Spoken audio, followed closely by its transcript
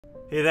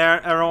Hey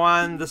there,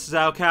 everyone. This is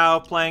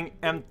raocow playing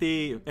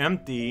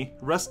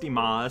Rusty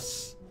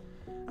Moss.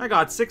 I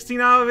got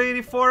 16 out of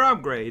 84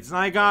 upgrades, and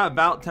I got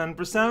about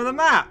 10% of the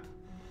map.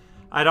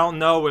 I don't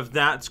know if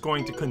that's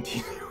going to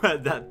continue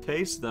at that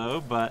pace,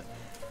 though, but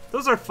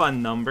those are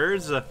fun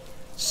numbers.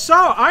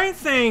 So, I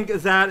think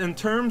that in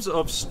terms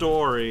of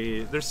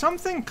story, there's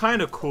something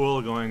kind of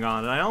cool going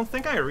on, and I don't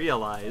think I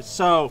realized.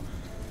 So,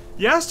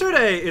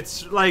 yesterday,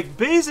 it's like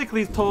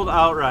basically told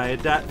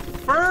outright that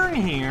Fern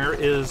here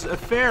is a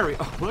fairy.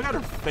 Oh, look at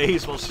her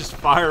face while she's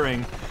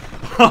firing.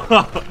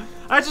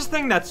 I just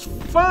think that's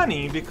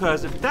funny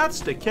because if that's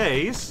the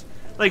case,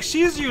 like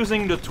she's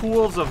using the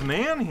tools of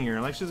man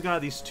here. Like she's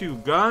got these two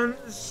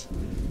guns.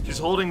 She's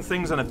holding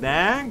things in a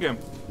bag.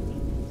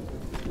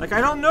 Like I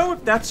don't know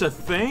if that's a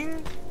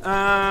thing.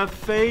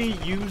 Fae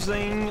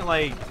using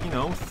like, you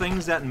know,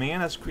 things that man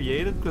has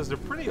created because they're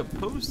pretty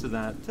opposed to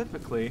that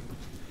typically.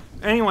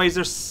 Anyways,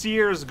 there's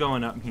Seers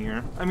going up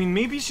here. I mean,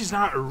 maybe she's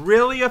not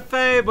really a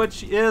fae, but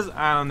she is.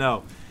 I don't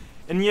know.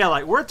 And yeah,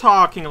 like, we're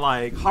talking,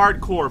 like,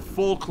 hardcore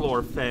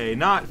folklore fae,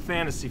 not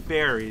fantasy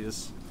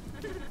fairies.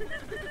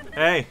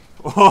 Hey.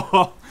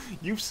 Oh,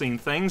 you've seen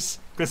things.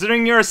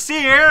 Considering you're a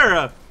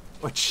seer.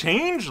 A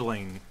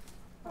changeling.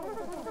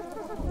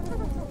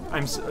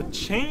 I'm a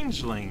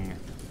changeling.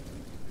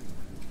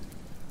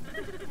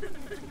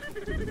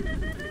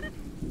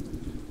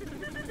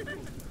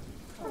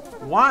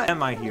 Why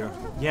am I here?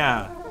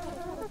 Yeah.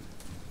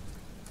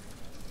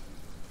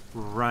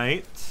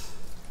 Right.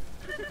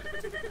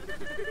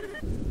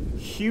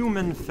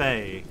 Human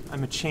fae.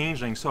 I'm a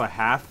changeling, so a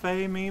half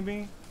fae,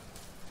 maybe?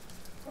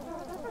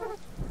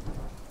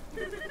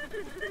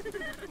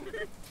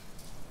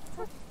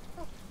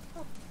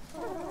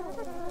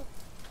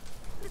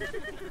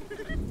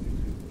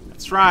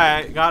 That's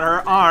right, got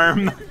her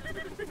arm.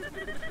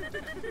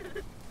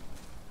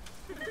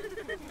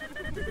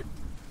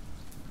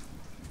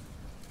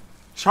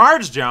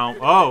 Charge jump!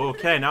 Oh,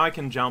 okay, now I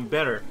can jump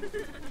better.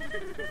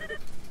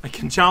 I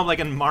can jump like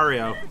in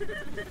Mario.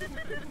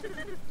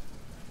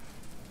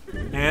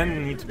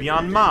 And need to be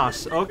on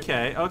Moss.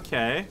 Okay,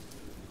 okay.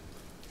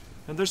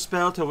 Another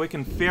spell to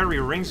awaken fairy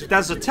rings.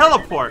 That's a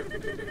teleport!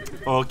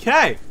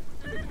 Okay.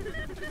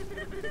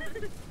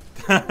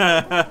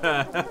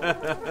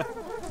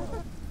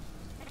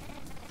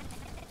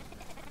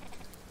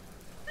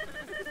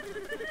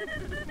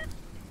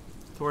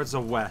 Towards the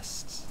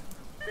west.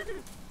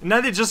 And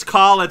then they just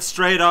call it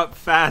straight up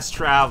fast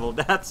travel.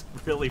 That's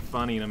really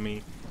funny to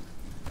me.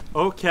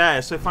 Okay,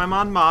 so if I'm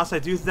on Moss, I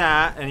do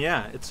that, and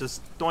yeah, it's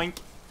just doink.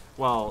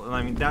 Well,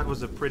 I mean, that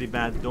was a pretty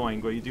bad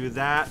doink, but you do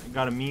that,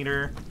 got a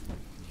meter.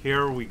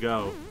 Here we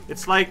go.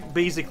 It's like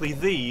basically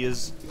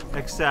these,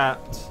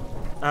 except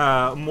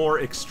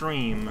more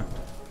extreme.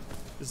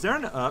 Is there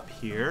an up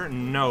here?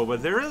 No,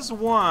 but there is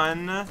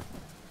one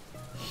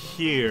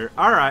here.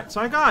 Alright, so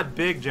I got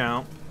big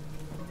jump.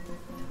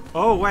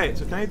 Oh, wait,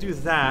 so can I do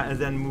that and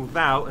then move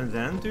out and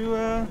then do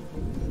a...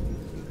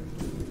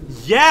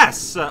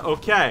 Yes!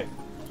 Okay.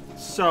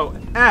 So,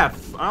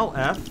 F. I'll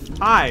F.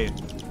 Hi.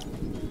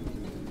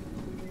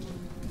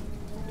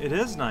 It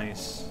is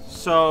nice.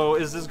 So,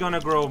 is this gonna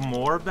grow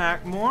more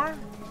back more?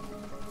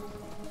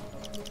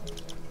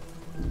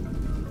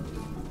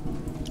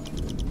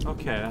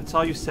 Okay, that's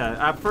all you said.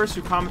 At first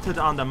you commented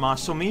on the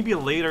moss, so maybe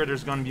later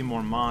there's gonna be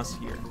more moss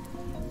here.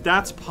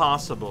 That's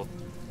possible.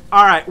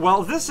 Alright,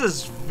 well, this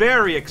is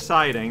very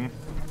exciting.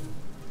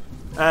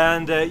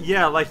 And,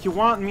 yeah, like, you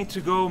want me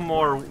to go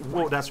more...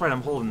 Whoa, that's right,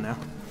 I'm holding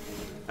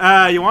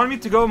now. You want me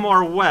to go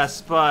more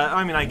west, but,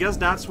 I mean, I guess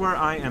that's where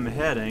I am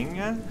heading.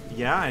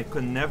 Yeah, I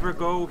could never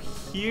go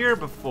here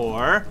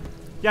before.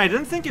 Yeah, I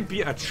didn't think it'd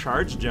be a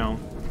charge jump.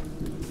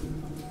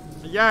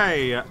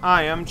 Yay,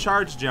 I am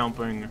charge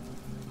jumping.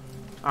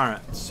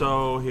 Alright,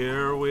 so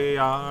here we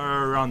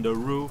are on the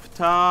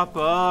rooftop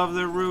of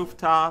the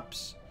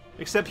rooftops.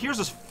 Except here's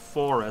a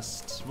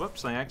forest.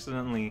 Whoops, I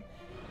accidentally...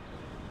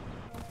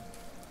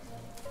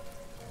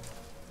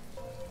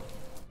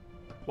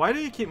 Why do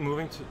you keep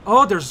moving to...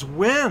 Oh, there's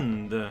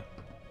wind!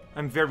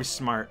 I'm very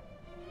smart.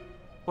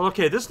 Well,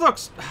 okay, this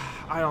looks...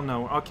 I don't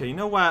know. Okay, you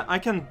know what? I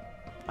can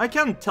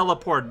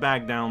teleport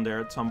back down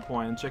there at some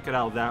point and check it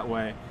out that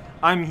way.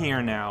 I'm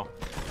here now.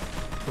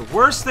 The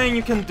worst thing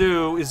you can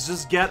do is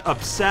just get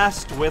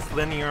obsessed with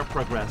linear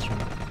progression.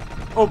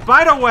 Oh,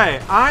 by the way,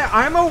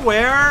 I'm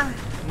aware...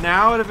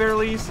 now at the very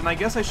least, and I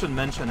guess I should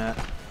mention it.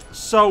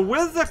 So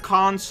with the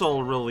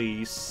console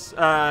release,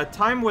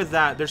 time with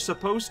that, there's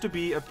supposed to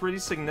be a pretty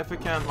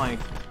significant, like,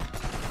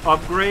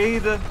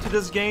 upgrade to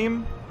this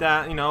game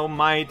that, you know,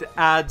 might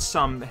add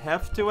some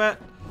heft to it.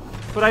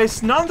 But I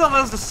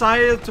nonetheless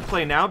decided to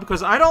play now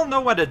because I don't know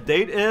what the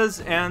date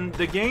is, and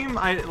the game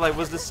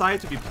was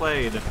decided to be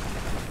played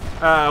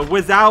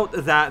without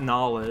that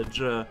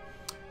knowledge.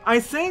 I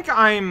think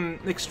I'm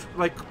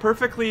like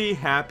perfectly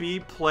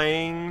happy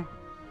playing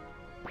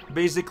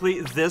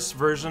basically this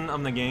version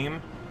of the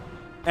game,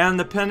 and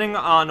depending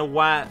on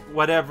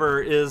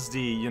whatever is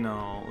the, you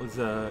know,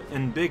 the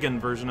embiggen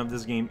version of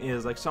this game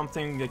is, like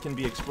something that can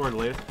be explored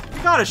later.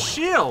 You got a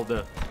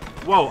shield!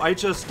 Whoa, I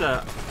just,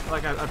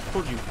 like, I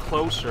pulled you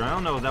closer. I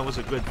don't know if that was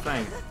a good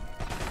thing.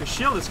 Your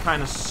shield is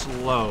kind of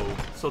slow,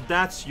 so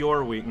that's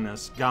your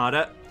weakness. Got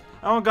it.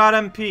 I don't got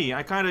MP.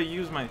 I kind of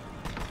use my...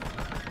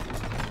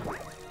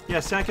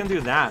 Yes, I can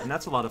do that, and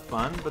that's a lot of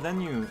fun, but then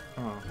you...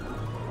 Oh.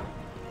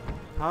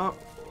 How...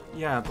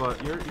 Yeah,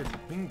 but you're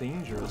being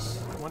dangerous.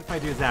 What if I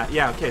do that?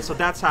 Yeah, okay, so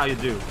that's how you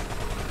do.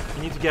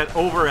 You need to get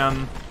over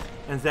him,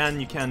 and then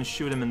you can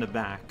shoot him in the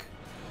back.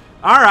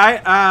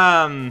 Alright,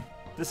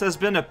 this has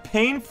been a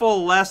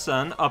painful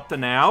lesson up to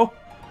now.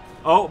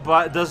 Oh,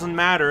 but it doesn't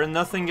matter.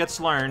 Nothing gets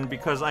learned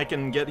because I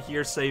can get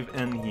here, save,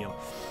 and heal.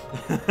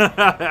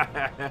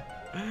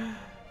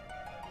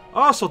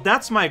 Oh, so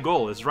that's my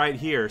goal, is right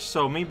here.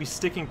 So maybe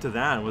sticking to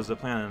that was the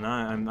plan,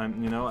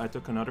 and you know, I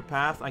took another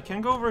path. I can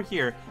go over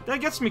here.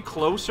 That gets me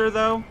closer,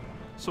 though.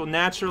 So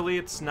naturally,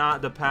 it's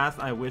not the path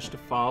I wish to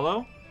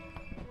follow.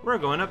 We're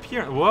going up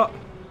here. What?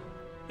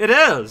 It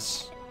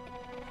is!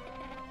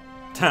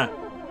 Tuh.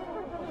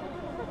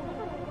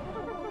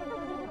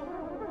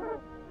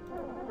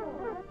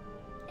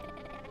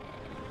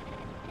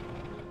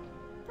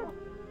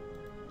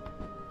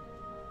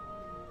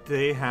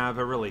 They have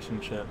a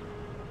relationship.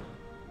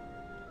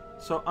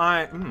 So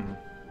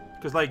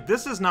because like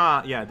this is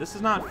not, yeah, this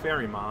is not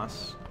fairy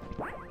moss.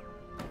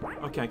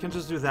 Okay, I can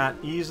just do that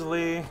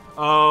easily.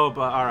 Oh,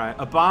 but alright,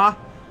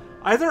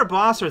 either a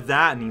boss or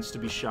that needs to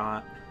be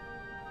shot.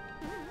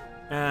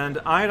 And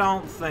I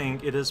don't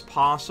think it is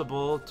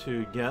possible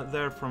to get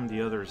there from the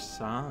other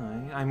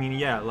side. I mean,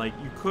 yeah, like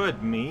you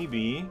could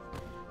maybe.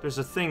 There's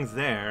a thing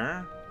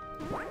there.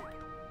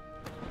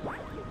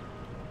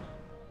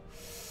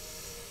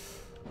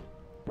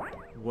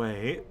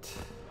 Wait.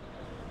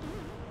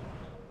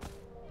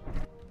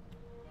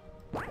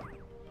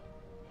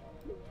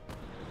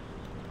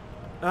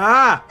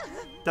 Ah!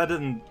 That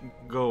didn't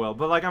go well,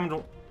 but like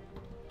I'm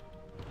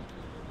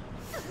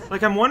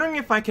wondering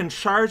if I can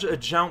charge a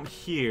jump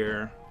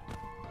here.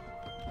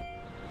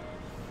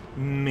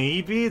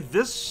 Maybe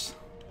this...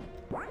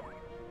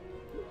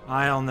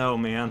 I don't know,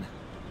 man.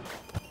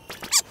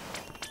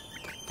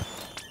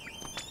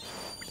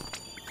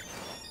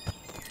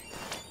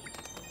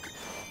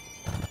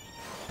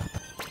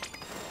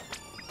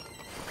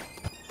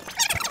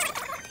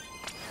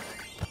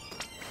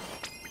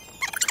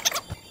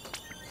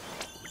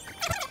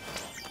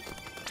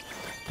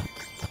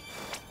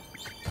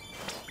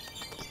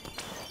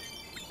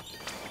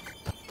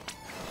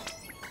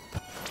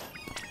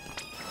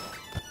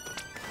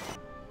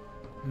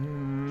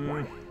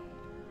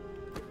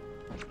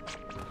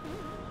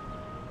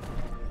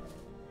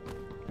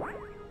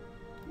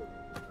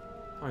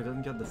 Oh, I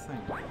didn't get the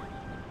thing.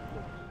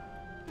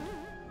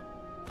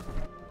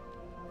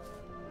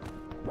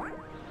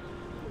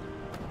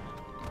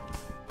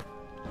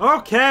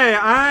 Okay,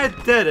 I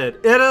did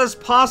it. It is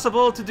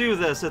possible to do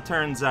this, it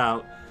turns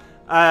out.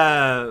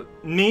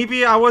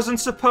 Maybe I wasn't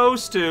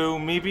supposed to.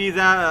 Maybe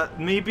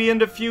in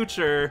the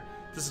future,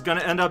 this is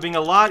gonna end up being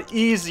a lot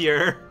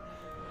easier.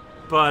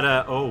 But,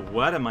 oh,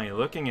 what am I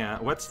looking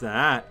at? What's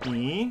that?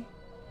 E?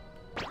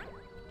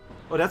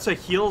 Oh, that's a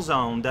heal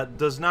zone that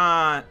does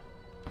not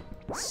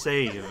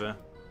save.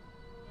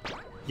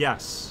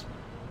 Yes.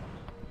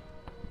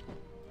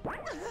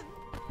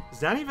 Is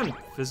that even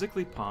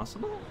physically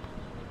possible?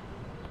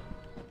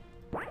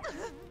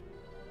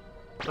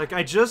 Like,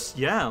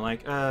 yeah,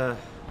 like,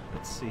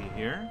 let's see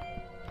here.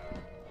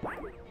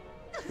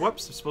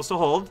 Whoops, I'm supposed to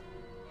hold.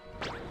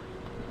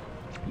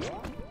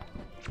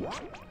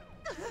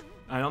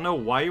 I don't know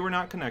why you were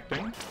not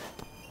connecting.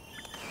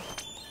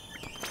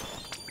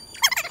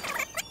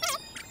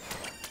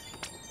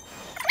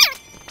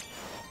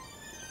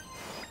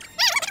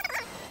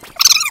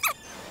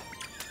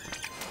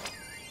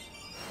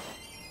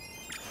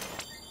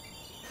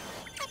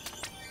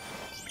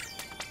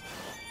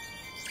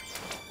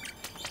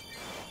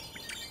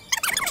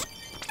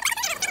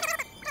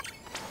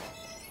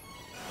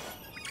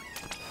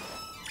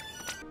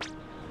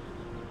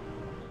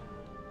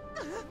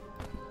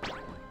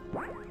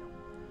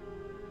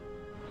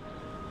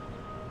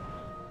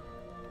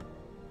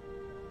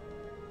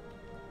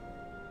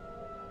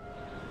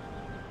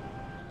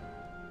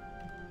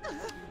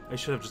 I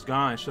should have just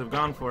gone. I should have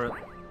gone for it.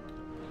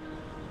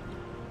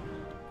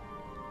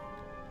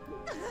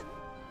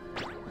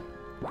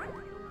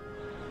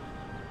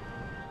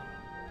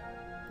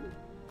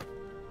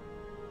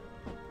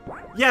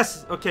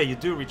 Yes! Okay, you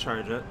do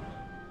recharge it.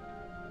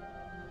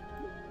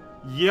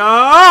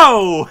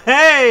 Yo!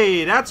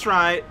 Hey! That's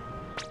right!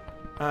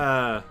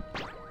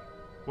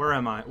 Where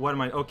am I? What am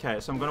I? Okay,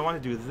 so I'm gonna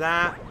want to do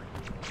that.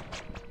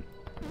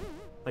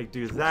 Like,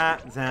 do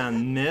that,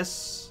 then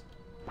miss.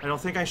 I don't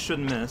think I should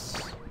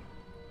miss.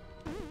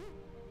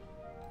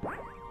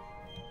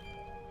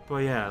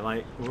 But yeah,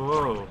 like,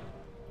 whoa.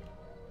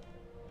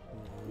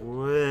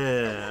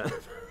 Whoa.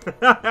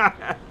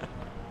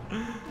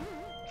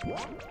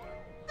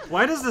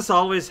 Why does this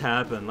always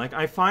happen? Like,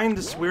 I find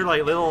this weird,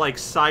 like, little, like,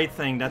 side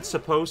thing that's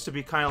supposed to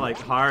be kind of, like,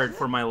 hard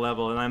for my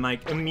level, and I'm,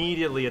 like,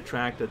 immediately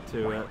attracted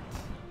to it.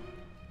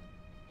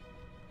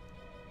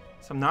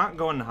 I'm not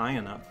going high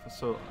enough.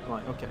 So,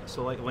 like, okay.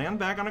 So, like, land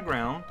back on the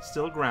ground.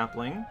 Still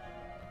grappling.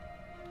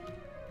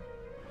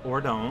 Or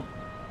don't.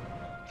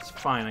 It's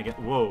fine, I get...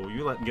 Whoa,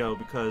 you let go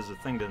because the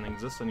thing didn't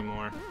exist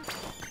anymore.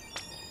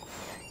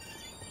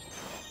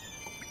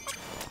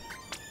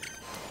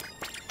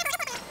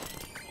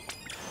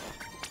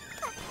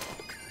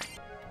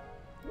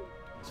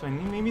 So I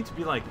need maybe to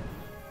be, like,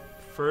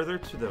 further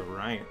to the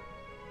right.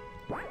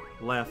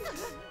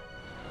 Left.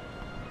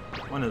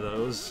 One of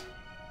those.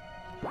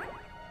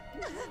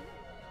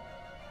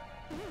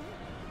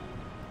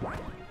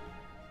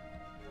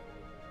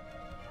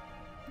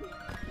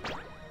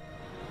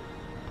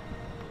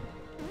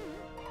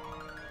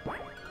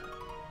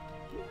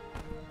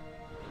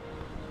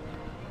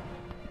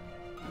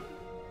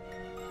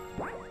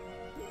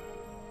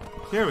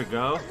 Here we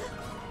go.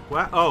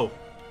 What? Oh.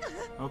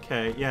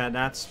 Okay, yeah,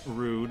 that's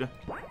rude.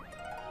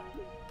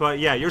 But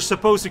yeah, you're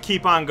supposed to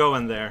keep on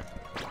going there.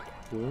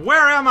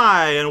 Where am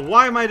I? And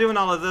why am I doing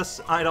all of this?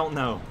 I don't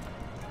know.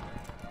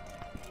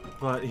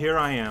 But here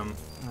I am.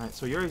 Alright,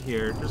 so you're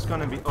here. There's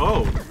gonna be...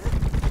 Oh!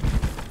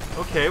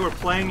 Okay, we're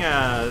playing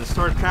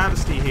Sword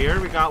Travesty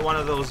here. We got one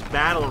of those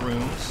battle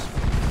rooms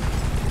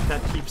that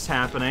keeps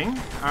happening.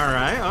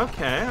 Alright,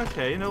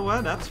 okay, you know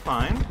what? That's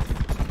fine.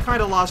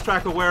 Kind of lost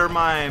track of where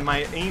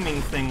my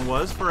aiming thing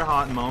was for a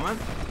hot moment.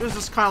 There's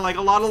just kind of like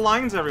a lot of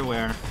lines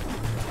everywhere.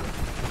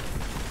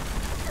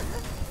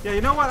 Yeah,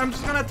 you know what? I'm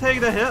just gonna take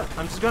the hit.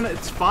 I'm just gonna...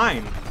 It's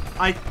fine.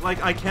 I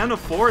can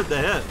afford the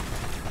hit.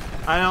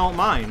 I don't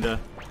mind.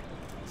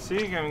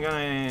 See, I'm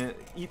gonna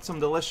eat some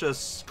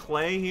delicious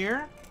clay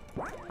here.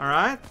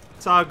 Alright.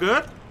 It's all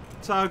good.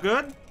 It's all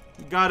good.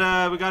 We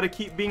gotta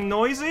keep being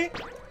noisy?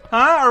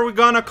 Huh? Or are we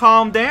gonna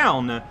calm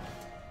down?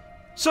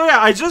 So yeah,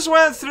 I just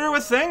went through a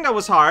thing that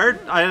was hard.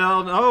 I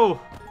don't know.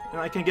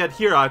 I can get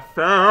here. I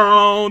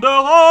found a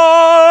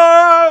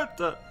heart!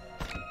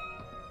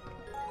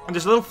 And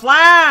there's a little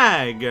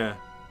flag!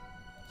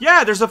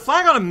 Yeah, there's a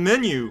flag on a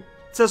menu.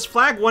 It says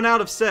flag 1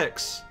 out of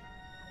 6.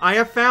 I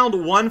have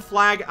found one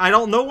flag. I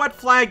don't know what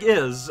flag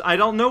is. I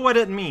don't know what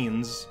it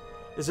means.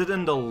 Is it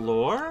in the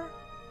lore?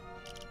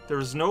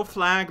 There's no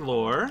flag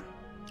lore.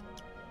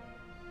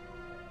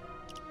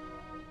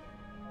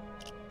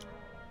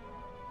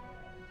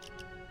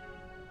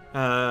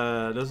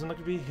 Doesn't look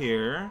to be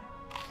here.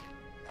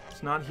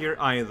 It's not here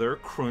either.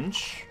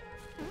 Crunch.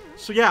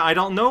 So yeah, I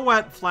don't know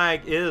what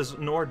flag is,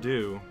 nor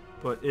do,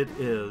 but it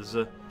is.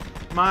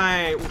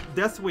 My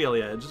death wheel,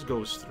 yeah, it just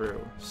goes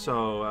through.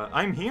 So,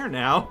 I'm here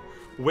now.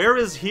 Where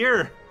is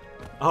here?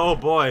 Oh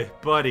boy,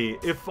 buddy,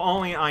 if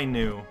only I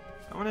knew.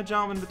 I want to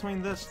jump in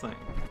between this thing.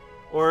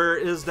 Or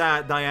is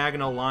that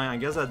diagonal line? I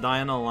guess that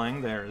diagonal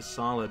line there is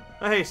solid.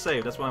 Oh, hey,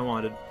 save, that's what I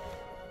wanted.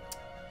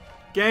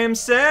 Game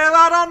save,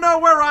 I don't know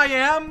where I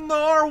am,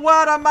 nor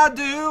what am I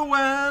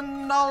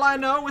doing. All I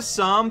know is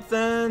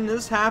something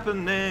is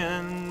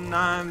happening.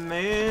 I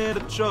made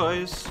a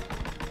choice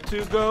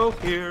to go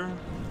here.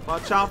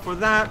 Watch out for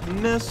that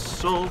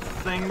missile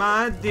thing,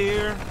 my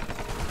dear.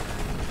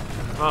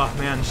 Oh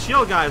man,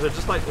 shield guys are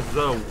just like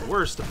the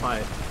worst to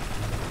fight.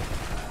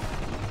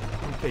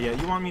 Okay, yeah,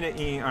 you want me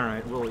to E?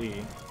 Alright, we'll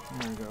E.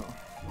 There we go.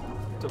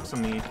 Took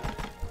some E.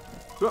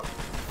 Oh,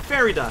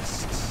 fairy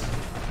dust.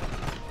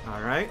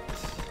 Alright.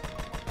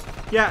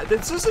 Yeah,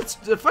 it's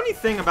the funny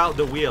thing about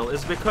the wheel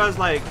is because,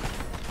 like,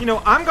 you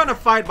know, I'm gonna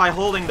fight by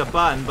holding the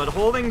button, but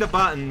holding the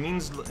button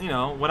means, you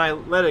know, when I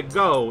let it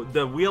go,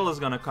 the wheel is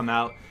gonna come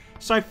out.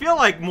 So I feel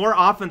like more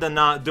often than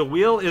not, the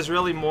wheel is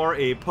really more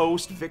a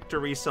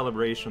post-victory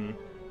celebration.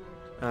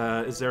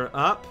 Is there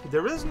up?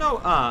 There is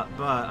no up,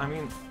 but, I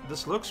mean,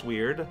 this looks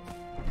weird.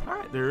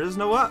 Alright, there is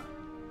no up.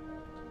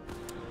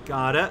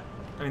 Got it.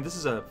 I mean, this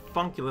is a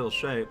funky little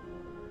shape.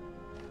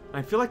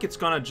 I feel like it's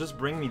gonna just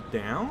bring me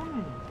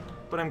down?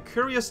 But I'm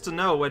curious to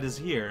know what is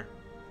here.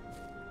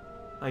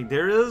 Like,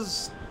 there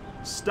is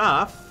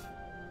stuff.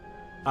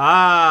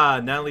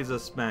 Ah, that leads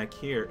us back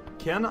here.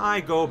 Can I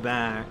go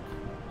back?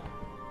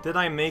 Did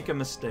I make a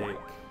mistake?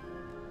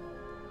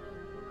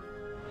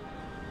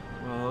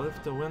 Well,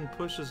 if the wind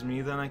pushes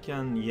me, then I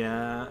can...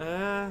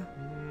 Yeah,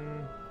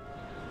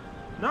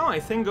 No, I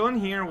think going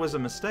here was a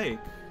mistake.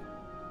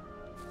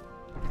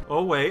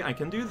 Oh, wait, I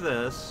can do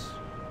this.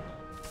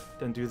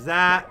 Then do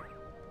that.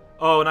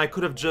 Oh, and I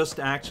could have just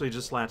actually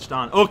just latched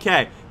on.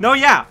 Okay. No,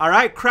 yeah. All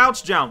right.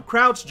 Crouch jump.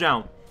 Crouch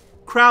jump.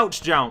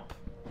 Crouch jump.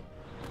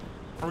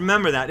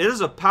 Remember that. It is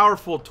a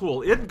powerful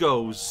tool. It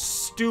goes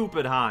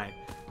stupid high.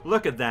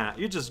 Look at that.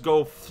 You just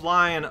go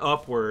flying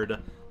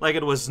upward like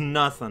it was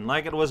nothing.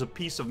 Like it was a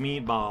piece of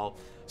meatball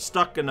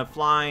stuck in a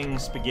flying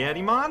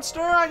spaghetti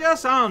monster, I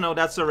guess? I don't know.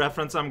 That's the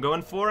reference I'm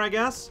going for, I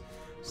guess.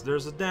 So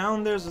there's a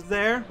down. There's a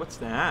there. What's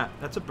that?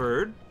 That's a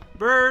bird.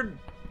 Bird.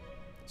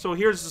 So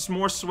here's just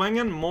more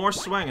swinging, more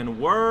swinging.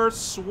 We're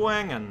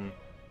swinging.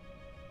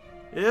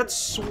 It's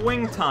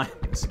swing time.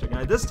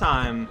 This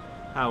time,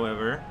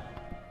 however,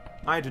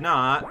 I do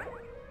not.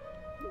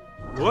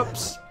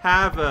 Whoops.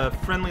 Have a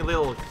friendly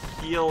little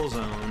heal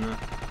zone.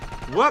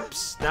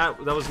 Whoops. That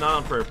was not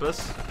on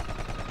purpose.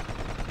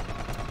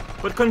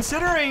 But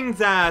considering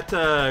that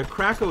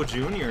Kracko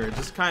Jr.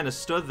 just kind of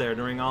stood there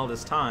during all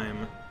this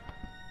time,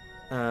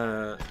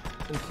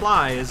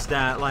 implies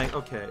that, like,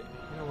 okay,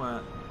 you know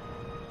what?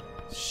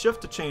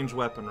 Shift to change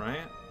weapon,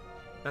 right?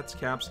 That's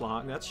caps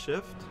lock. That's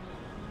shift.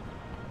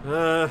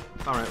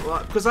 Alright,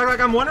 well, because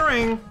I'm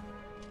wondering...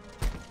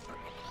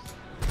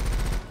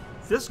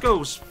 This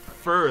goes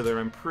further,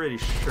 I'm pretty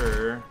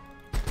sure.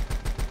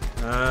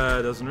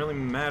 Doesn't really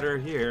matter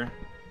here.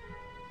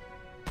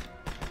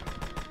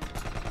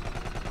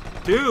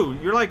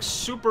 Dude, you're like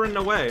super in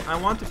the way. I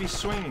want to be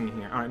swinging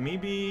here. Alright,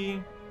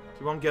 maybe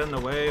you won't get in the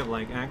way of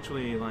like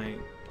actually like...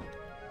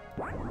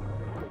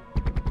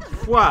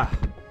 Whoa!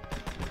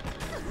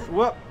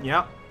 Whoop,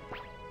 yep.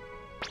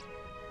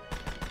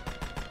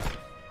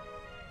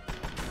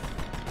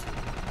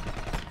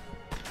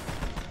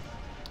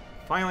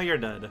 Finally you're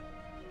dead.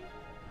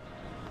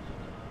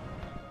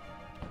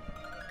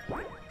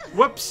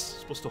 Whoops!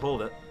 Supposed to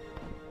hold it.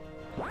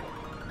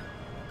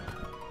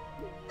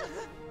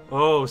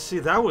 Oh, see,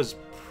 that was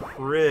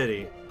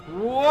pretty.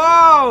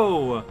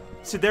 Whoa!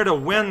 See, there the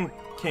wind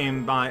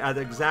came by at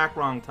the exact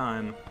wrong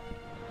time.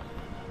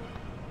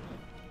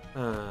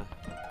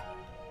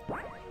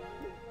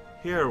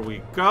 Here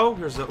we go.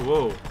 Here's a...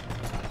 Whoa.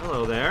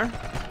 Hello there.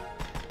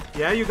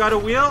 Yeah, you got a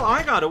wheel?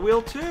 I got a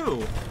wheel,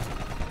 too.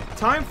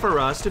 Time for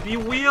us to be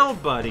wheel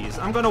buddies.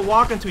 I'm gonna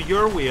walk into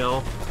your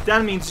wheel.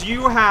 That means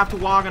you have to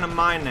walk into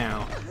mine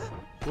now.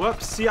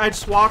 Whoops, see, I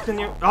just walked in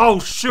your... Oh,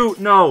 shoot,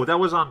 no, that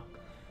was on...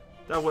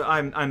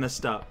 I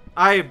messed up.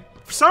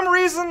 For some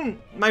reason,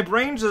 my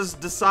brain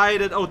just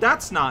decided, oh,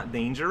 that's not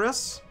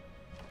dangerous.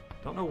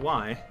 Don't know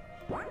why.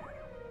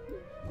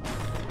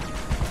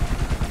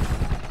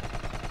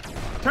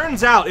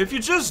 Turns out, if you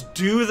just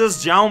do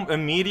this jump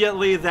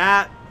immediately,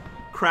 that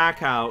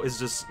Kracko is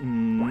just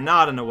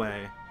not in the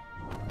way.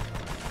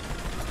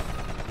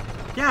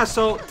 Yeah,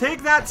 so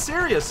take that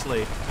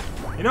seriously.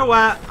 You know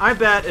what? I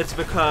bet it's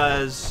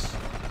because...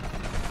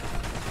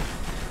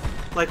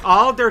 like,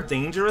 all their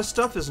dangerous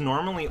stuff is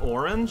normally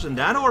orange, and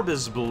that orb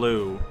is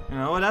blue. You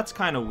know, that's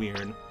kind of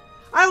weird.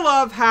 I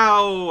love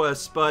how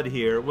Spud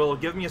here will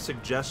give me a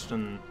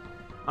suggestion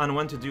on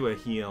when to do a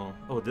heal.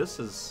 Oh, this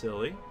is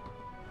silly.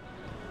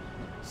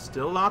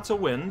 Still lots of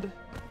wind.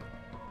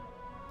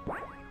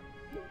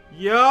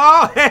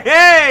 Yo! Hey,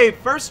 hey!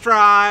 First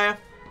try!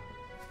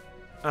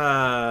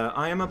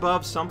 I am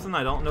above something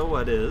I don't know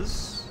what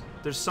is.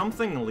 There's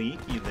something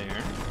leaky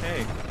there.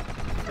 Hey,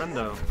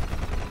 friendo.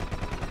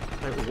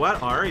 Like,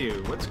 what are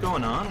you? What's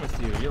going on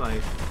with you? You're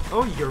like...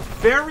 Oh, you're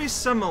very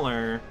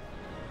similar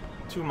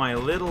to my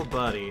little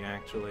buddy,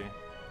 actually.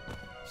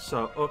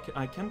 So, okay,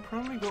 I can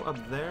probably go up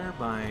there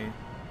by...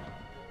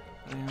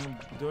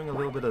 doing a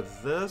little bit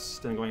of this,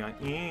 then going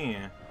like,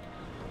 okay,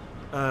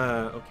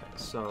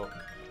 so...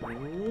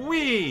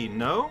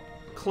 No?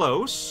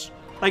 Close.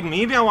 Like,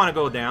 maybe I want to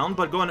go down,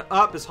 but going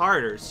up is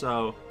harder,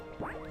 so...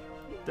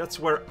 That's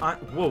where I...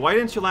 Whoa, why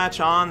didn't you latch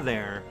on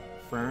there,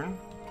 Fern?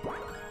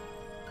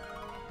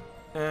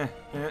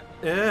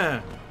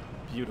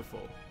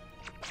 Beautiful.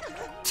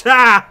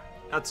 Ta!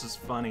 That's just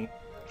funny.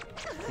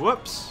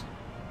 Whoops.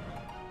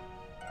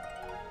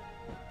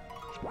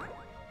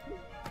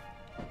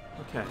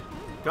 Okay.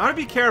 Gotta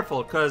be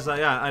careful, because,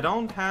 yeah, I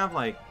don't have,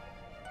 like,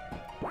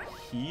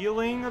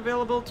 healing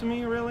available to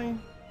me, really.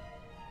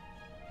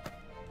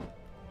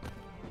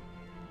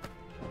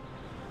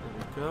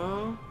 There we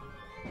go.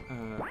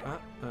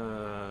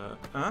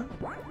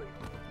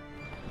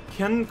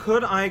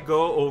 Could I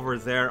go over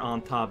there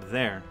on top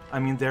there? I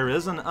mean, there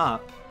is an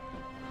up.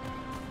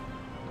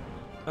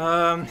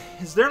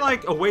 Is there,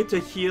 like, a way to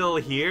heal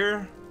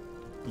here?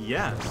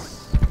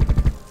 Yes.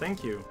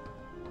 Thank you.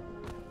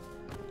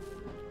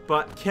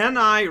 But can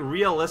I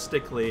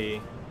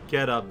realistically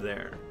get up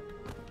there?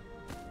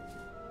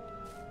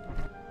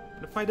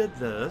 If I did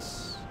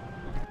this...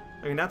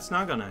 I mean, that's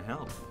not gonna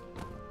help.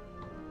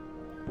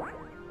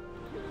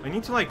 I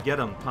need to, like, get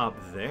on top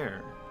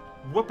there.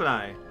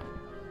 Whoop-a-die.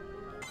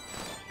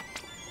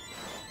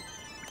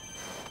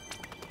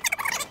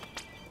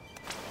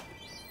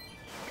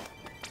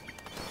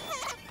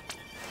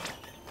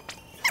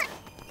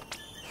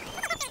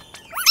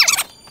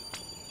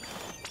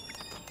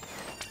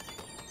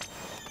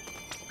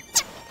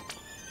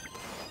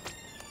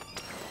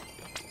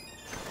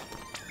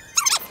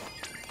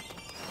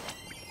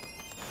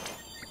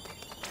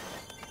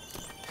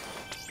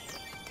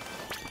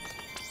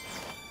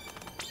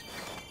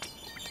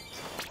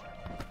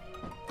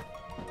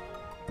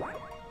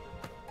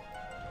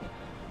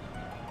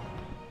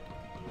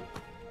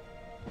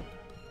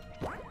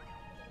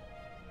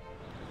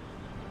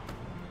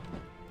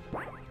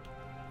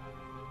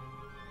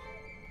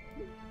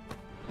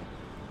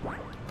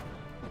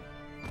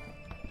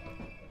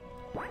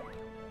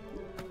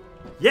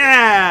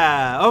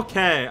 Yeah!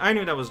 Okay, I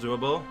knew that was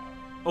doable.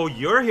 Oh,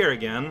 you're here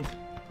again.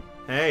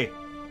 Hey,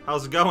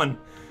 how's it going?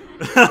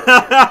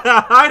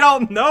 I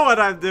don't know what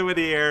I'm doing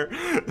here.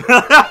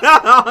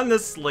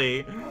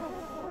 Honestly.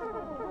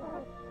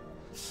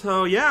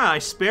 So yeah, I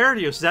spared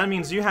you, so that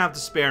means you have to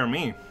spare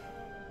me.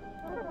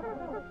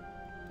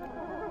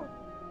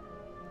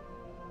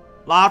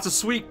 Lots of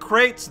sweet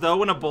crates,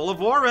 though, and a bowl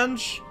of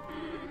orange.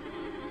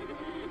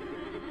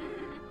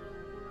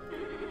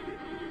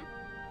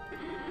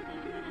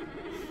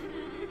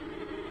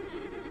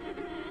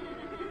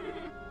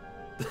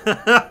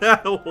 Wow.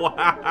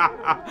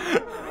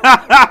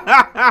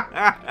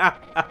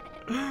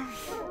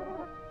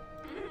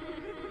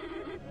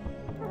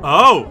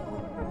 Oh.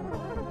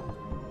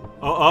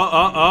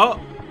 Oh.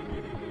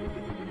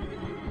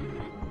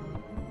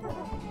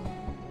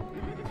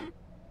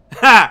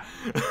 Ha!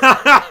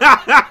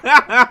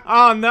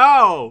 Oh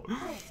no!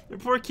 Your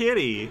poor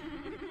kitty.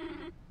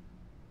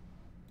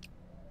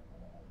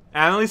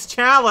 Annalise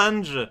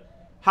challenge!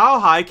 How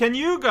high can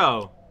you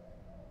go?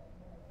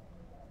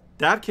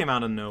 That came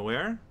out of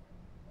nowhere.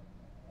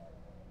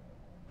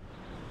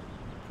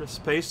 Press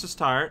space to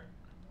start.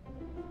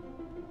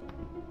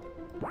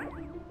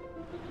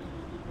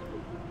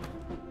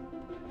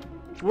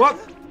 What?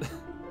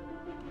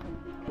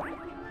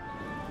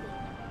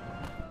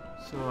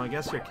 So I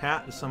guess your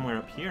cat is somewhere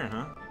up here,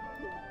 huh?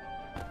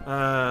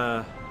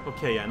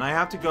 Okay, yeah, and I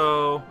have to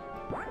go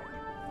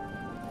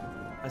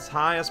as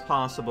high as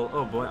possible.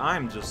 Oh boy,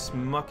 I'm just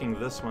mucking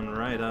this one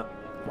right up.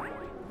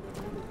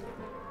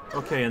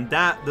 Okay, and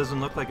that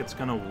doesn't look like it's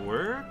gonna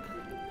work.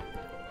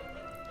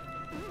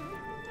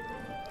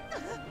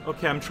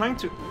 Okay, I'm trying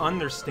to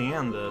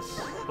understand this.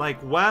 Like,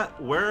 what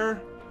do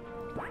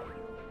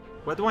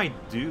I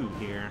do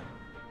here?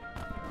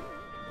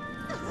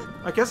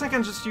 I guess I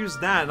can just use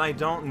that, and I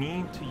don't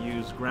need to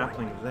use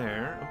grappling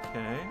there.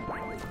 Okay.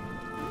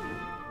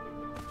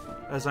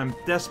 As I'm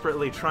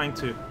desperately trying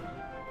to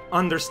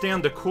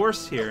understand the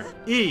course here.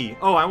 E!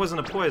 Oh, I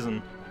wasn't a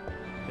poison.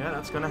 Yeah,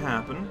 that's gonna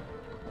happen.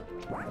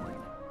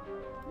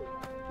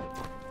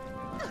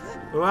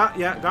 Well,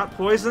 yeah, got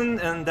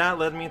poisoned, and that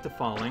led me to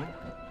falling.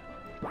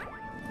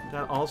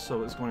 That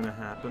also is going to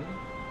happen.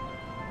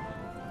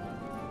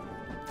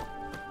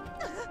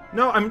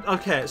 No,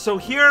 okay, so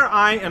here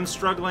I am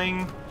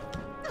struggling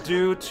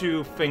due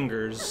to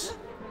fingers.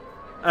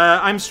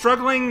 I'm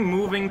struggling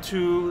moving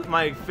to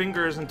my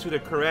fingers into the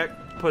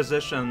correct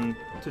position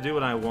to do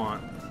what I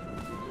want.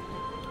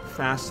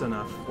 Fast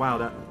enough. Wow,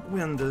 that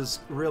wind is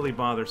really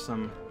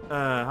bothersome.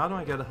 How do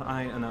I get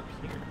high and up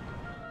here?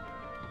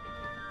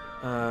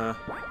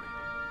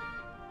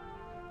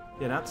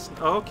 Yeah, that's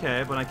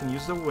okay, but I can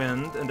use the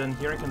wind, and then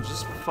here I can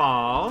just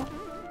fall.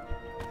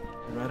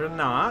 I'd rather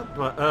not,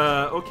 but,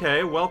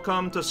 okay,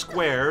 welcome to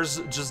squares,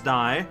 just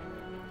die.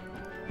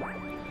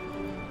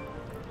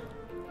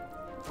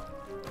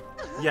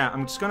 Yeah,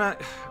 I'm gonna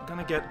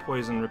get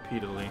poisoned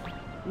repeatedly.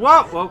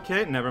 Whoa!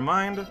 Okay, never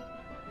mind.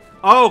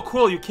 Oh,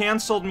 cool, you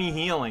canceled me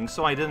healing,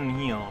 so I didn't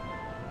heal.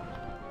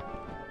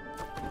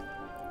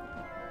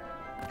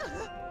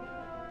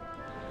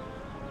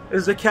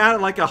 Is the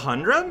cat like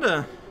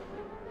 100?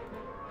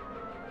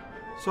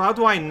 So how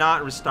do I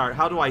not restart?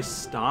 How do I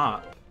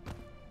stop?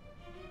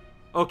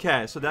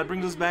 Okay, so that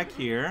brings us back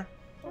here.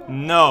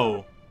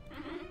 No.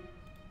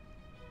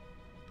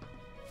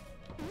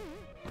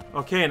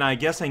 Okay, and I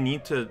guess I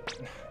need to...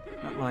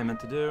 Not what I meant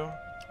to do.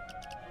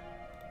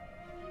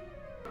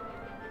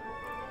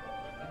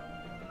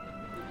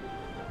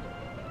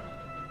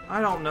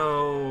 I don't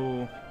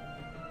know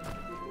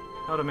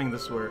how to make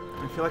this work.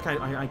 I feel like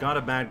I got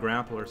a bad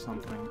grapple or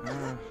something.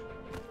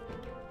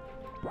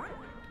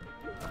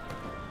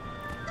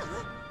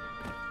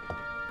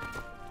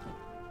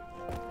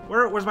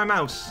 Where's my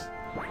mouse?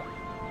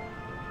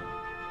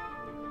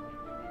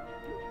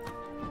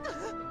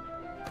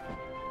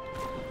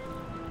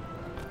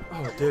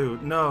 Oh,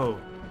 dude, no.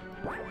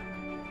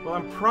 Well,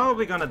 I'm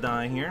probably gonna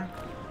die here.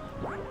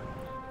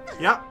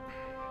 Yep.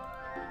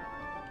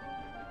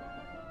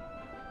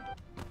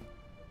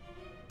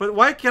 But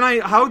why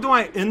can how do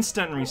I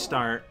instant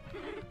restart?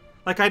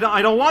 Like, I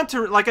don't want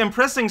to, like, I'm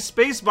pressing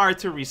spacebar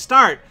to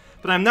restart,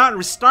 but I'm not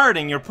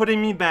restarting, you're putting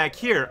me back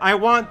here. I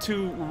want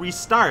to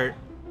restart.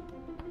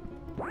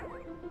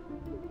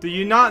 Do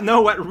you not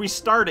know what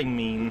restarting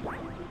mean?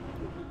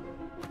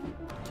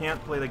 Can't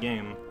play the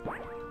game.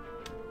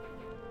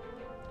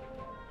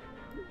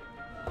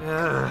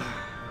 Ugh.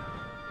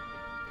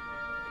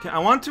 Okay, I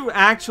want to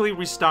actually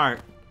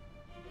restart.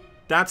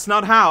 That's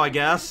not how, I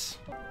guess.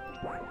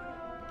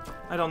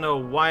 I don't know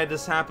why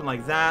this happened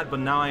like that,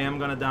 but now I am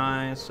gonna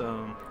die,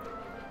 so...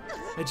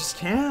 I just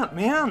can't,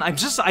 man.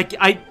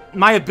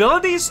 My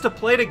abilities to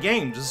play the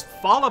game just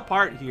fall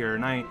apart here,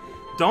 and I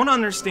don't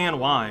understand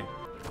why.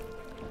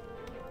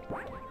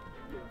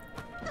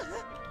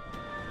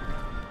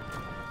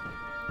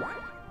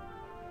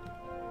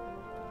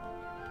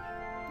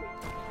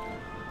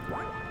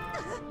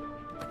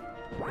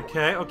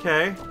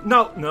 Okay.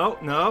 No.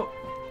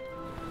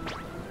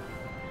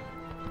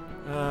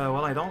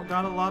 Well, I don't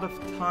got a lot of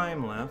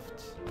time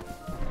left.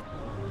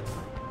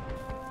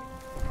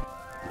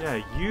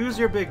 Yeah, use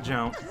your big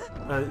jump.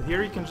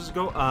 Here you can just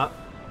go up.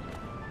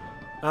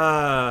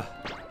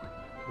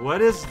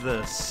 What is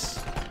this?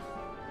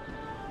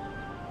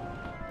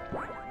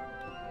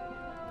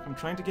 I'm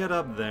trying to get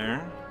up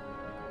there.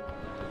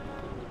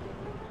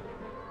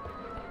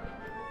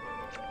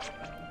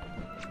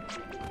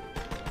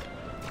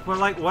 But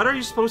like, what are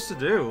you supposed to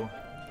do?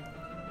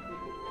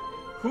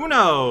 Who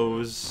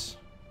knows?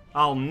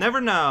 I'll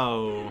never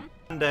know.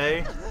 One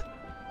day.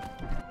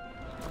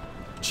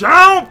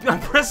 Jump! I'm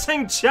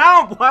pressing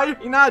jump! Why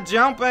are you not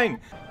jumping?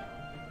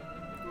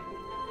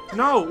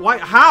 No, why?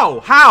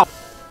 How? How?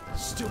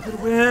 Stupid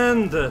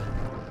wind!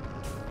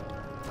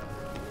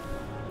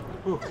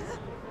 Ooh.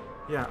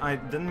 Yeah, I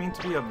didn't mean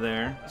to be up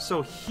there.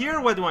 So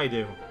here, what do I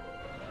do?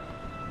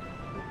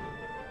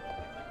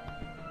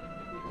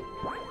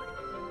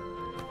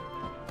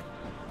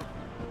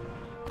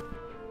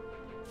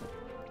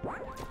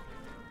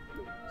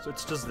 So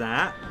it's just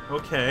that?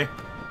 Okay.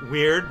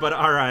 Weird, but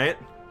alright.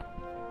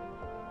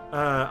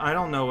 I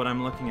don't know what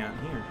I'm looking at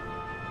here.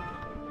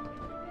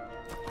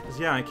 'Cause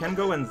yeah, I can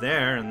go in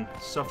there and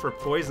suffer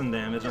poison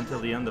damage until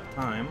the end of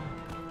time.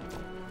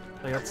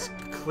 Like, that's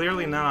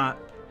clearly not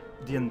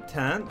the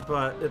intent,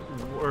 but it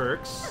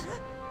works.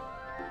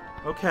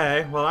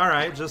 Okay, well,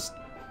 alright, just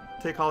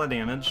take all the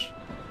damage.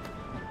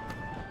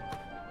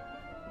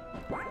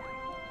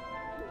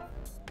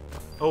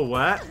 Oh,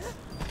 what?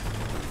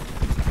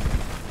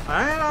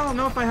 I don't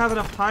know if I have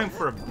enough time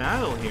for a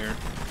battle here.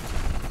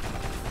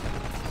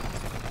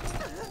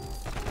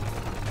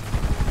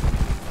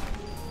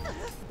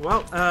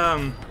 Well,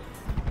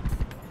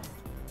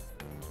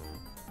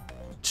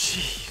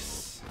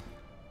 jeez.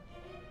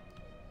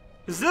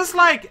 Is this,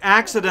 like,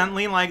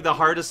 accidentally, like, the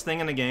hardest thing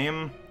in the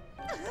game?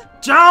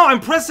 Joe, I'm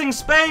pressing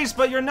space,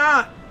 but you're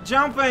not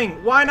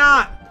jumping! Why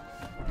not?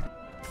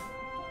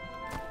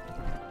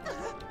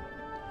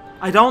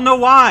 I don't know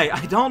why!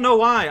 I don't know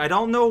why! I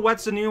don't know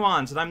what's the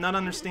nuance that I'm not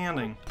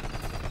understanding.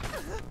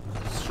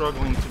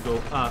 Struggling to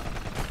go up.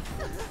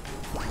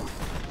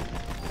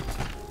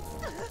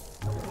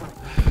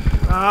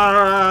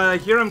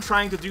 Here I'm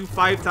trying to do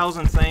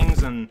 5,000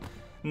 things and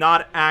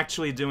not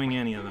actually doing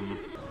any of them.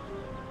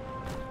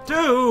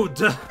 Dude!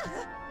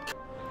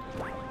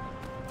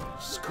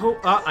 Just go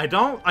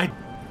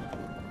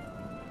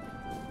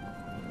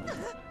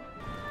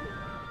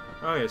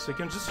Okay, so you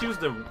can just use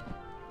the...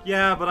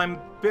 Yeah, but I'm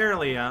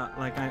barely,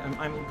 like,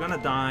 I'm gonna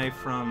die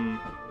from...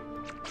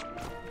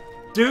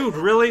 Dude,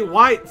 really?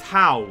 Why?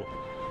 How?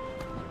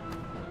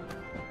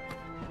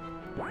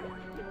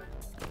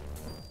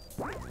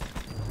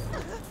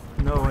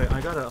 No, wait, I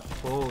gotta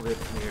hold it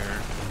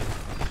here.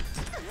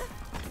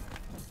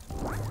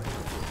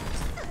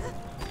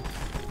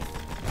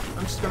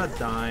 I'm just gonna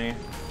die.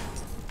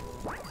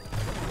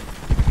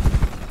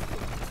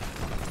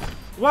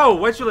 Whoa,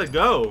 where'd you let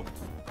go?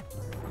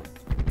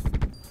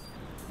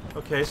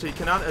 Okay, so you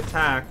cannot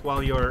attack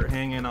while you're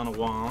hanging on a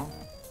wall.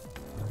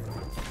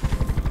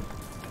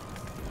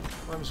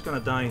 Well, I'm just gonna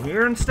die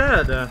here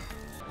instead.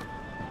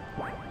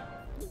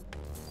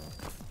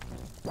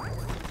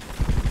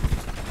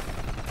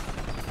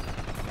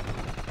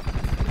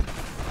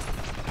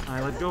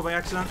 I let go by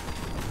accident.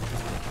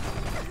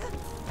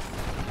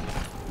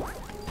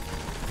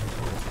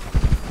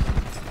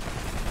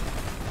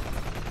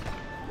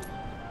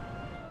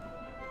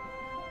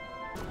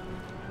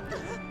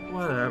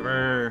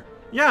 Whatever.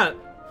 Yeah.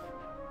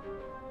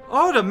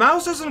 Oh, the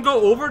mouse doesn't go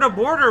over the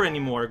border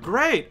anymore.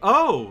 Great.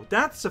 Oh,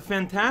 that's a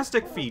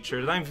fantastic feature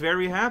that I'm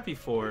very happy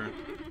for.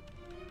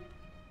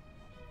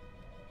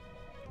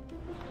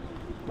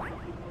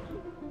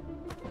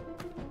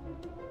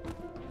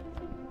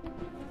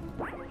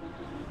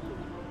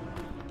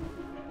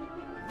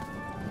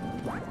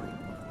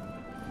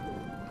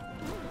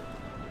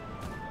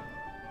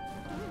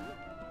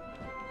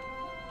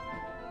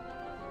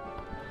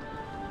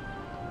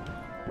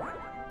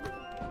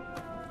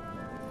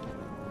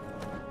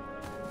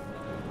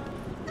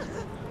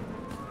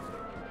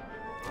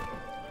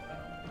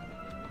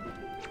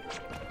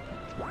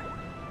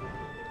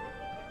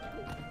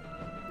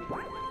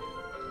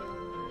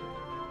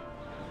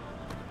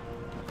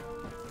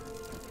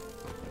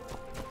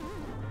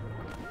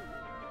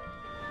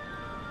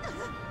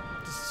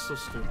 This is so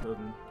stupid.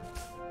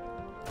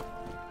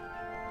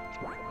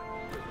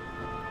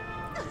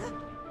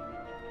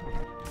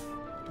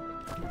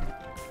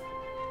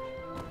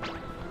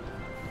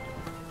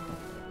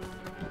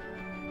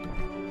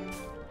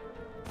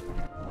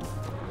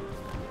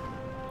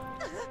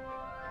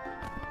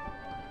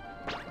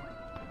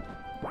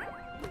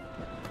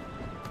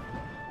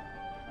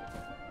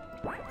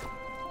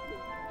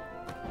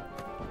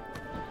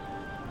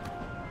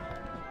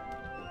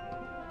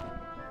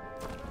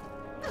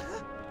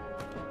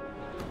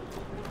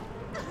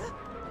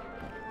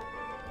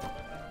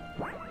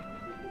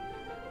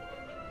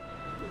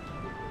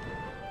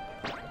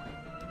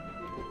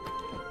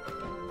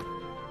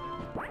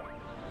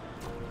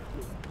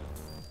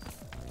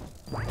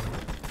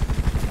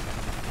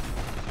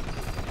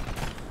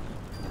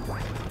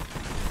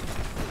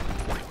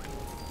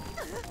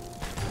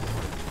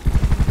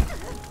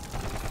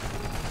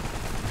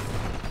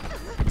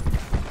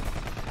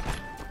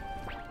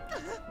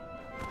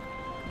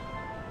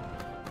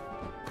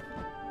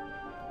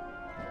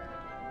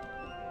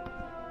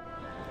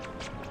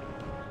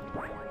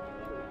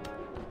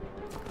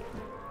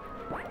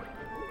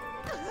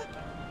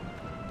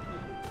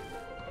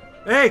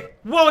 Hey!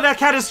 Whoa, that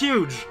cat is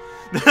huge!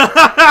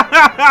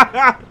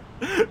 That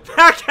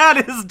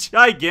cat is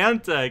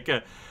gigantic!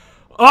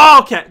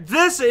 Okay,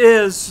 this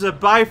is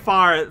by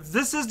far,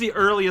 this is the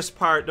earliest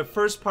part, the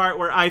first part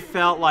where I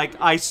felt like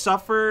I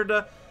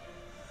suffered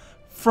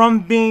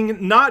from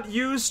being not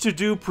used to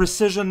do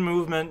precision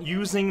movement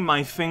using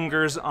my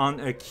fingers on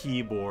a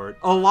keyboard.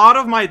 A lot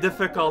of my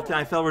difficulty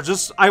I felt were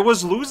just, I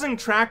was losing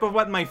track of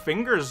what my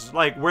fingers,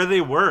 like where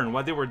they were and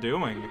what they were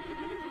doing.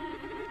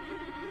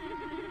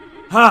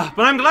 But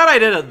I'm glad I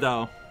did it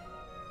though.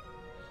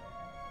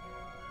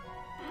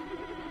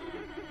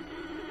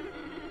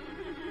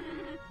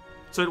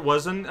 So it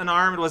wasn't an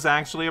arm, it was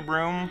actually a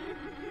broom?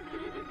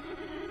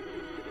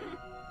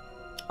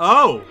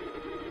 Oh!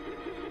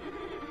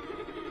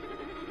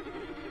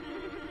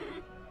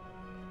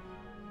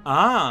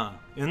 Ah,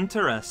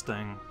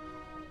 interesting.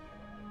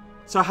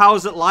 So how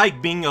is it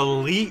like being a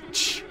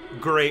leech,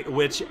 Great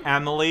Witch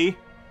Emily?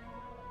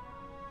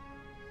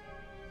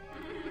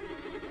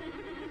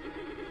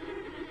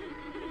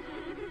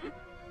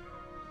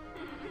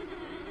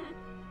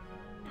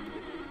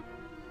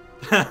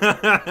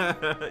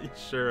 You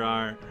sure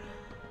are.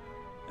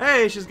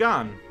 Hey, she's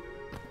gone.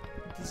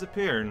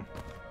 Disappeared.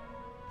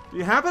 Do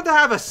you happen to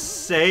have a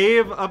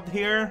save up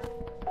here?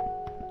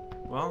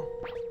 Well,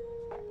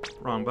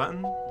 wrong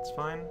button. It's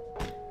fine.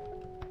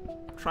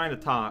 I'm trying to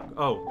talk.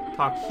 Oh,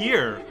 talk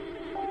here.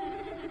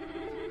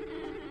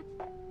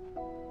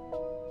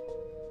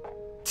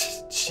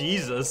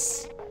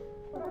 Jesus.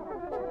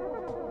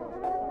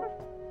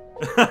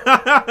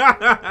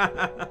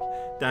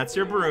 That's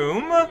your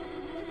broom.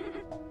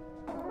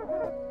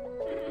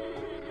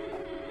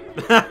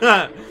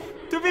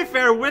 To be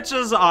fair,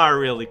 witches are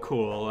really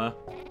cool.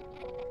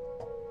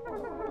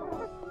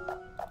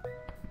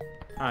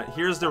 Alright,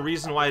 here's the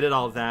reason why I did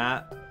all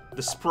that.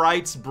 The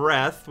sprite's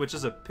breath, which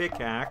is a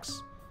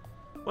pickaxe.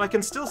 Well, I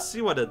can still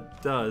see what it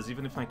does,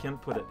 even if I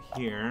can't put it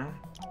here.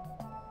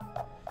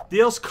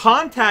 Deals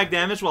contact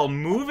damage while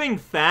moving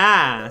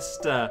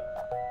fast.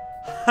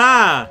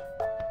 Ha!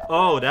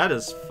 Oh, that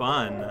is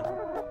fun.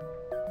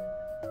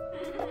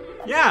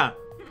 Yeah!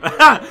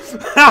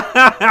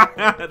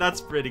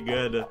 That's pretty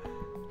good.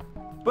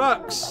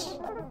 Books!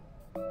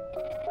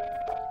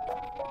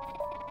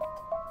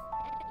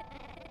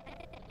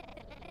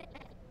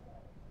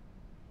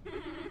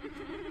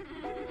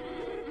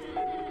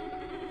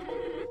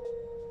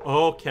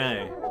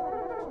 Okay.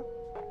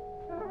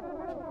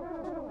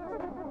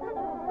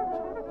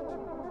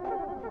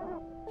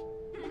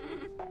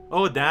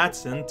 Oh,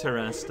 that's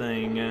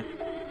interesting.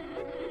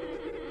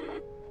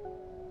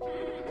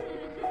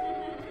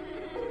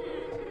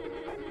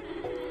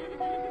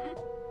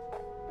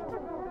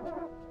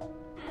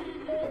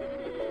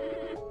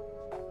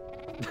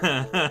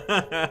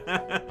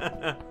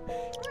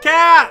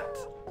 Cat!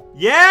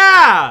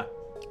 Yeah!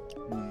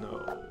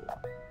 No.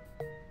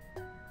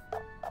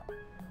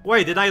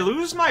 Wait, did I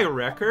lose my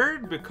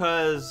record?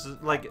 Because,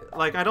 like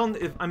I don't,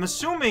 I'm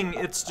assuming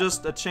it's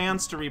just a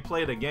chance to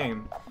replay the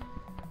game.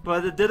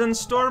 But it didn't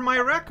store my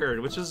record,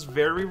 which is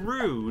very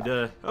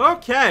rude.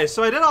 Okay,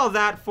 so I did all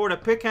that for the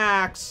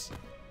pickaxe.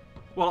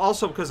 Well,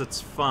 also because it's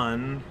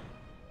fun.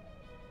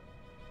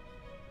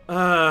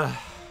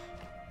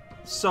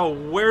 So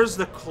where's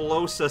the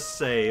closest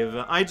save?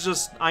 I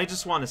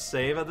just want to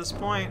save at this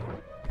point.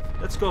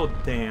 Let's go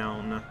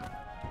down.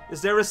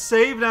 Is there a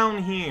save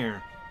down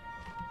here?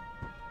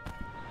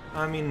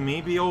 I mean,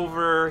 maybe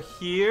over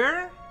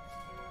here?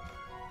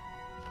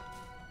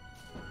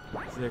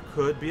 There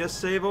could be a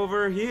save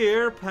over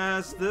here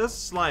past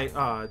this light.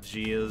 Ah,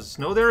 jeez.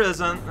 No, there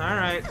isn't.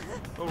 Alright.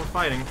 Oh, we're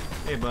fighting.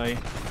 Hey, buddy.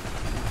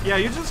 Yeah,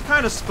 you just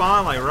kind of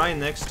spawn, like, right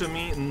next to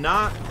me.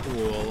 Not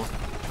cool.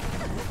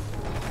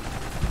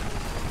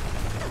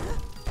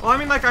 Well, I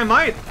mean, like, I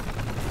might...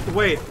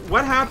 Wait,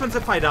 what happens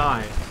if I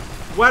die?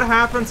 What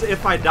happens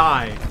if I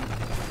die?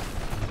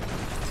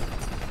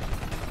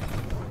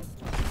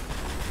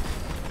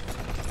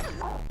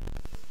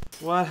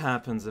 What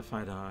happens if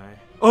I die?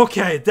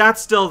 Okay,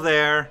 that's still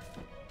there.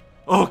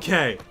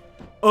 Okay.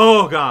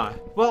 Oh,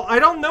 God. Well, I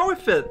don't know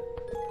if it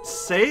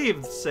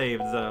saved,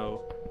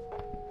 though.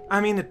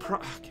 I mean,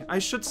 I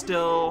should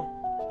still...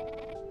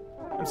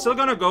 I'm still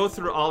gonna go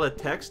through all the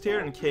text here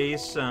in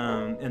case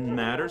it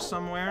matters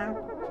somewhere.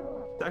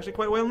 It's actually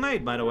quite well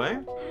made, by the way.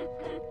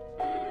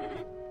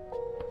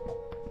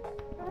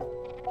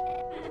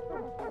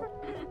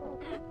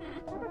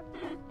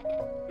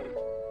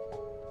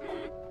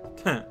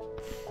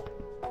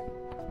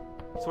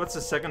 So what's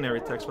the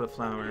secondary text for the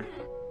flower?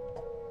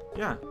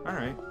 Yeah,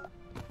 alright.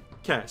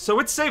 Okay, so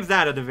it saved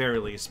that at the very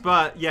least.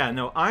 But, yeah,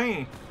 no,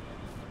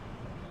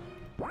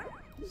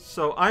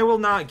 So I will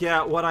not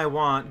get what I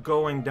want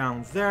going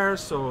down there,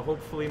 so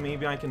hopefully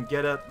maybe I can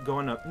get it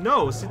going up.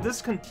 No, see,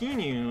 this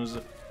continues.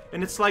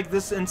 And it's like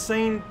this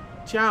insane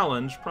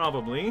challenge,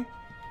 probably.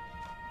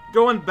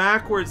 Going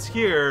backwards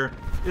here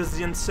is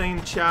the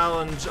insane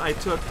challenge I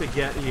took to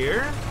get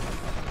here.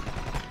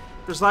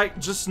 There's like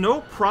just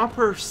no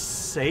proper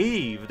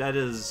save that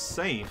is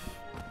safe.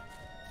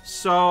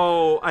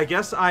 So I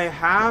guess I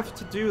have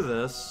to do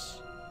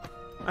this.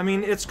 I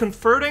mean, it's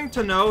comforting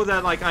to know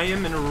that, like, I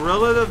am in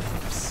relative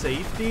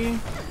safety.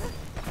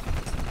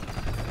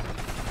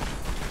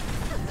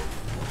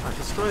 Alright,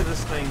 destroy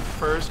this thing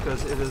first,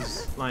 because it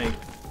is, like...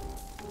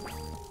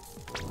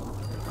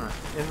 Alright,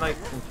 and, like,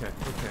 okay.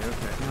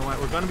 You know what,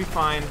 we're gonna be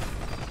fine.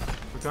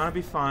 We're gonna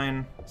be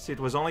fine. See, it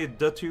was only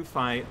the 2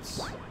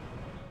 fights.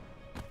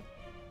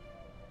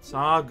 It's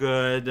all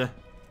good.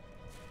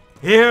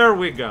 Here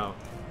we go.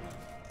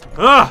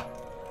 Ugh!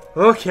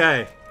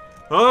 Okay.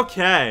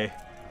 Okay.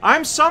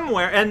 I'm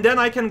somewhere, and then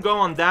I can go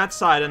on that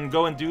side and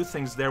go and do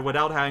things there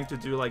without having to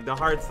do, like, the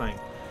hard thing.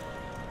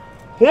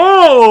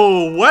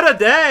 Whoa! What a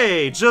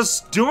day!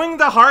 Just doing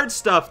the hard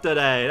stuff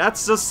today.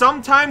 That's just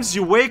sometimes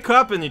you wake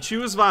up and you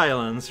choose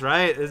violence,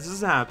 right? It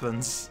just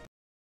happens.